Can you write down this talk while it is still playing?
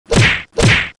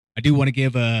I do want to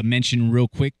give a mention real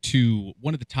quick to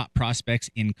one of the top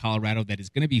prospects in Colorado that is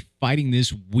going to be fighting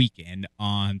this weekend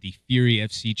on the Fury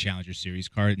FC Challenger Series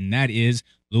card, and that is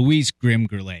Luis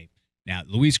Grim-Gurley. Now,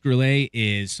 Luis Gurley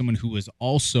is someone who was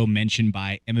also mentioned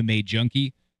by MMA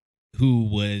Junkie, who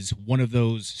was one of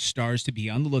those stars to be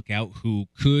on the lookout who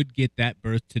could get that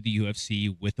berth to the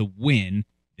UFC with a win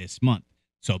this month.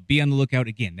 So be on the lookout.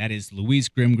 Again, that is Luis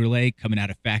Grim-Gurley coming out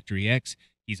of Factory X.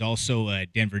 He's also a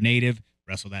Denver native,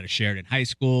 wrestled out of Sheridan High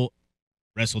School,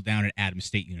 wrestled down at Adams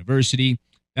State University.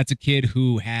 That's a kid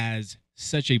who has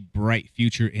such a bright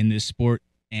future in this sport,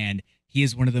 and he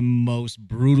is one of the most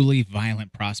brutally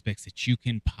violent prospects that you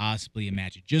can possibly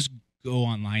imagine. Just go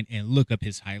online and look up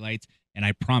his highlights, and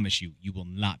I promise you, you will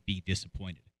not be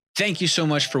disappointed. Thank you so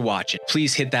much for watching.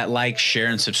 Please hit that like, share,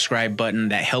 and subscribe button.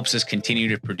 That helps us continue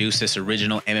to produce this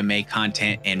original MMA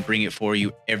content and bring it for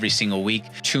you every single week.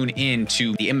 Tune in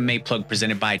to the MMA Plug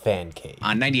presented by Fan Cave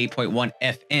on 98.1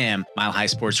 FM, Mile High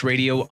Sports Radio.